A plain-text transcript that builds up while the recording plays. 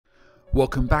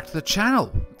Welcome back to the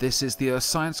channel. This is the Earth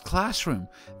Science Classroom.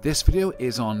 This video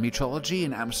is on meteorology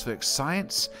and atmospheric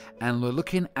science, and we're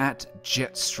looking at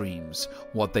jet streams,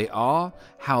 what they are,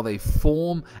 how they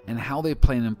form, and how they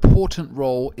play an important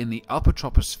role in the upper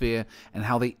troposphere, and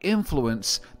how they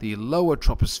influence the lower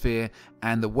troposphere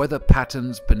and the weather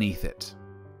patterns beneath it.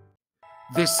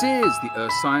 This is the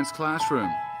Earth Science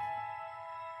Classroom.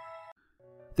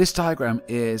 This diagram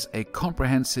is a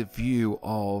comprehensive view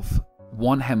of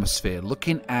one hemisphere,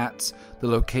 looking at the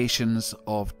locations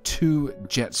of two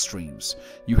jet streams.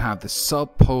 You have the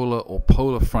subpolar or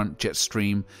polar front jet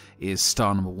stream is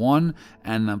star number 1,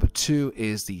 and number 2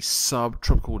 is the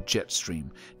subtropical jet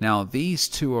stream. Now these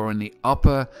two are in the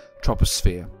upper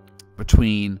troposphere,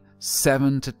 between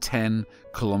 7 to 10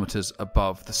 kilometers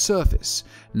above the surface.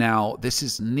 Now this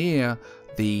is near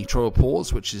the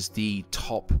tropopause, which is the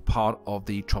top part of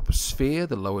the troposphere,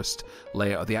 the lowest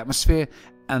layer of the atmosphere,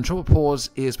 and tropopause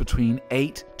is between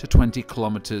 8 to 20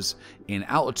 kilometers in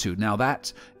altitude. Now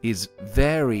that is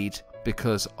varied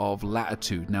because of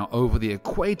latitude. Now over the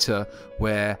equator,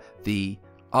 where the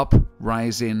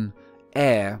uprising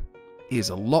air is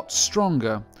a lot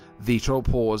stronger, the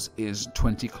tropopause is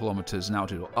 20 kilometers in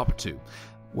altitude, or up to.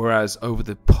 Whereas over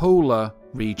the polar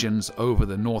regions, over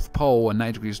the North Pole and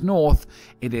 90 degrees north,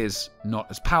 it is not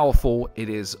as powerful, it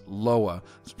is lower.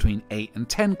 It's between 8 and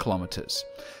 10 kilometers.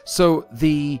 So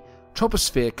the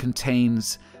troposphere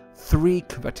contains 3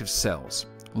 convective cells,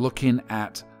 looking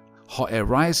at hot air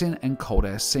rising and cold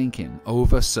air sinking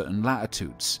over certain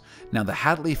latitudes. Now the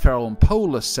Hadley, Ferrel, and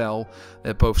polar cell,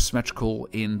 they're both symmetrical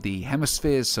in the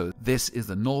hemispheres, so this is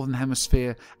the northern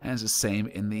hemisphere and is the same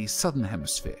in the southern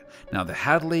hemisphere. Now the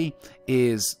Hadley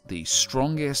is the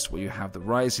strongest, where you have the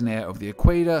rising air over the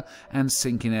equator and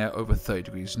sinking air over 30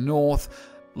 degrees north,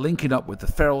 linking up with the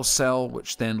Ferrel cell,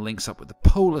 which then links up with the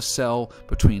polar cell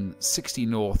between 60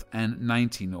 north and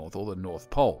 90 north, or the North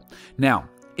Pole. Now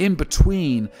in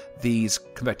between these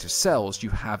convective cells, you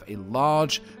have a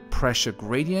large pressure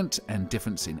gradient and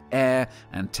difference in air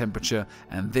and temperature,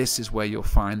 and this is where you'll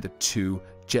find the two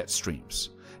jet streams.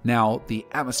 Now, the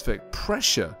atmospheric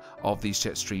pressure of these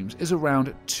jet streams is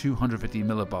around 250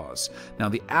 millibars. Now,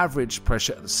 the average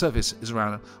pressure at the surface is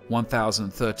around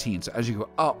 1013. So as you go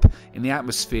up in the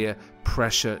atmosphere,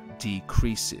 pressure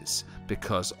decreases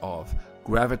because of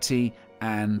gravity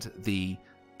and the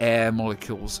air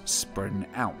molecules spreading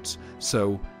out.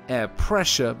 So air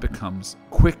pressure becomes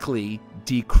quickly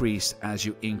decreased as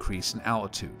you increase in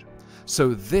altitude.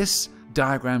 So this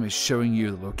diagram is showing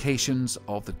you the locations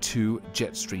of the two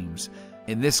jet streams.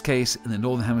 In this case, in the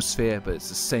northern hemisphere, but it's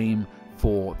the same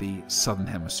for the southern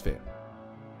hemisphere.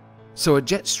 So a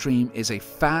jet stream is a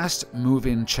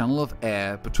fast-moving channel of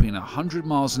air between 100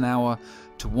 miles an hour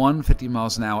to 150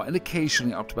 miles an hour, and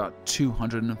occasionally up to about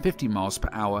 250 miles per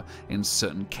hour in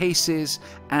certain cases,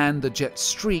 and the jet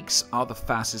streaks are the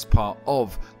fastest part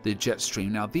of the jet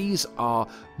stream. Now these are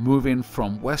moving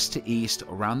from west to east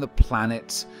around the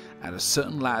planet at a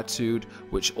certain latitude,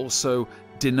 which also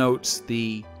denotes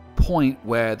the point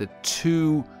where the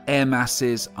two air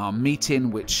masses are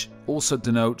meeting, which also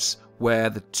denotes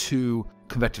where the two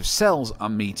convective cells are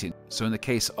meeting. So in the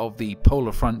case of the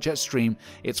polar front jet stream,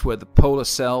 it's where the polar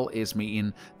cell is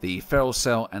meeting the Ferrel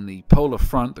cell, and the polar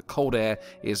front, the cold air,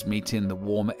 is meeting the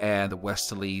warmer air, the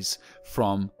westerlies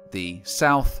from the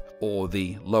south or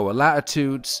the lower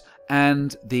latitudes,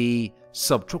 and the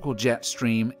subtropical jet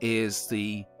stream is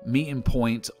the meeting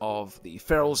point of the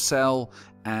Ferrel cell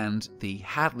and the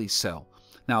Hadley cell.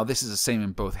 Now this is the same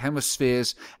in both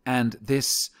hemispheres, and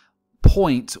this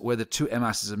point where the two air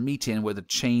masses are meeting, where the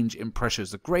change in pressure is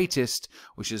the greatest,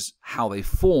 which is how they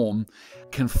form,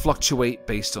 can fluctuate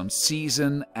based on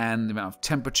season and the amount of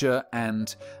temperature,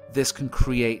 and this can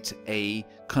create a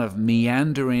kind of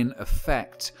meandering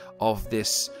effect of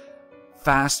this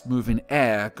fast moving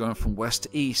air going from west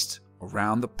to east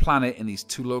around the planet in these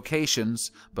two locations,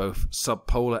 both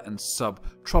subpolar and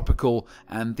subtropical,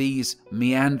 and these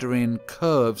meandering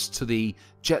curves to the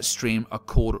jet stream are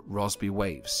called Rossby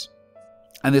waves.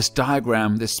 And this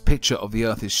diagram, this picture of the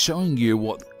Earth, is showing you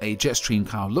what a jet stream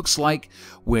kind of looks like,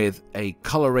 with a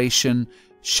coloration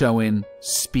showing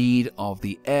speed of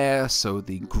the air. So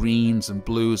the greens and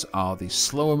blues are the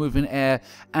slower moving air,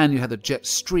 and you have the jet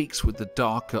streaks with the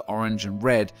darker orange and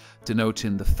red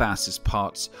denoting the fastest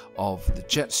parts of the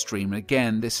jet stream. And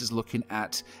again, this is looking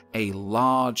at a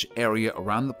large area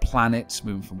around the planet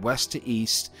moving from west to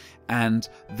east, and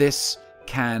this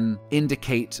can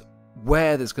indicate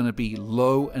where there's going to be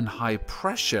low and high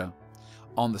pressure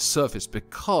on the surface,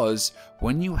 because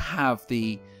when you have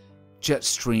the jet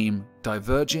stream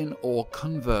diverging or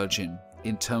converging,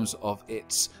 in terms of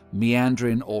its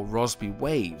meandering or Rossby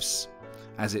waves,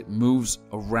 as it moves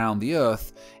around the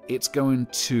Earth, it's going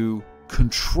to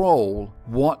control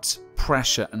what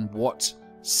pressure and what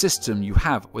system you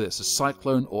have, whether it's a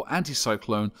cyclone or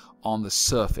anticyclone, on the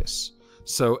surface.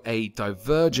 So a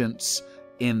divergence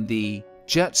in the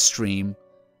jet stream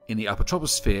in the upper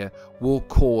troposphere will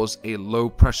cause a low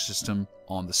pressure system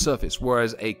on the surface,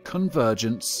 whereas a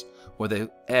convergence, where the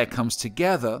air comes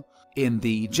together in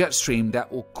the jet stream,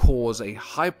 that will cause a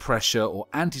high pressure or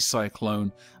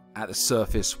anticyclone at the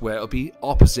surface, where it'll be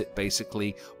opposite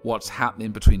basically what's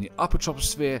happening between the upper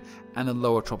troposphere and the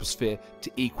lower troposphere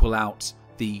to equal out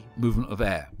the movement of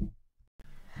air.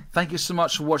 Thank you so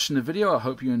much for watching the video. I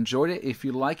hope you enjoyed it. If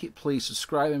you like it, please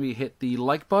subscribe and maybe hit the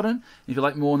like button. If you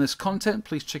like more on this content,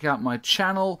 please check out my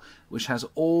channel, which has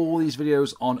all these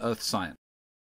videos on Earth science.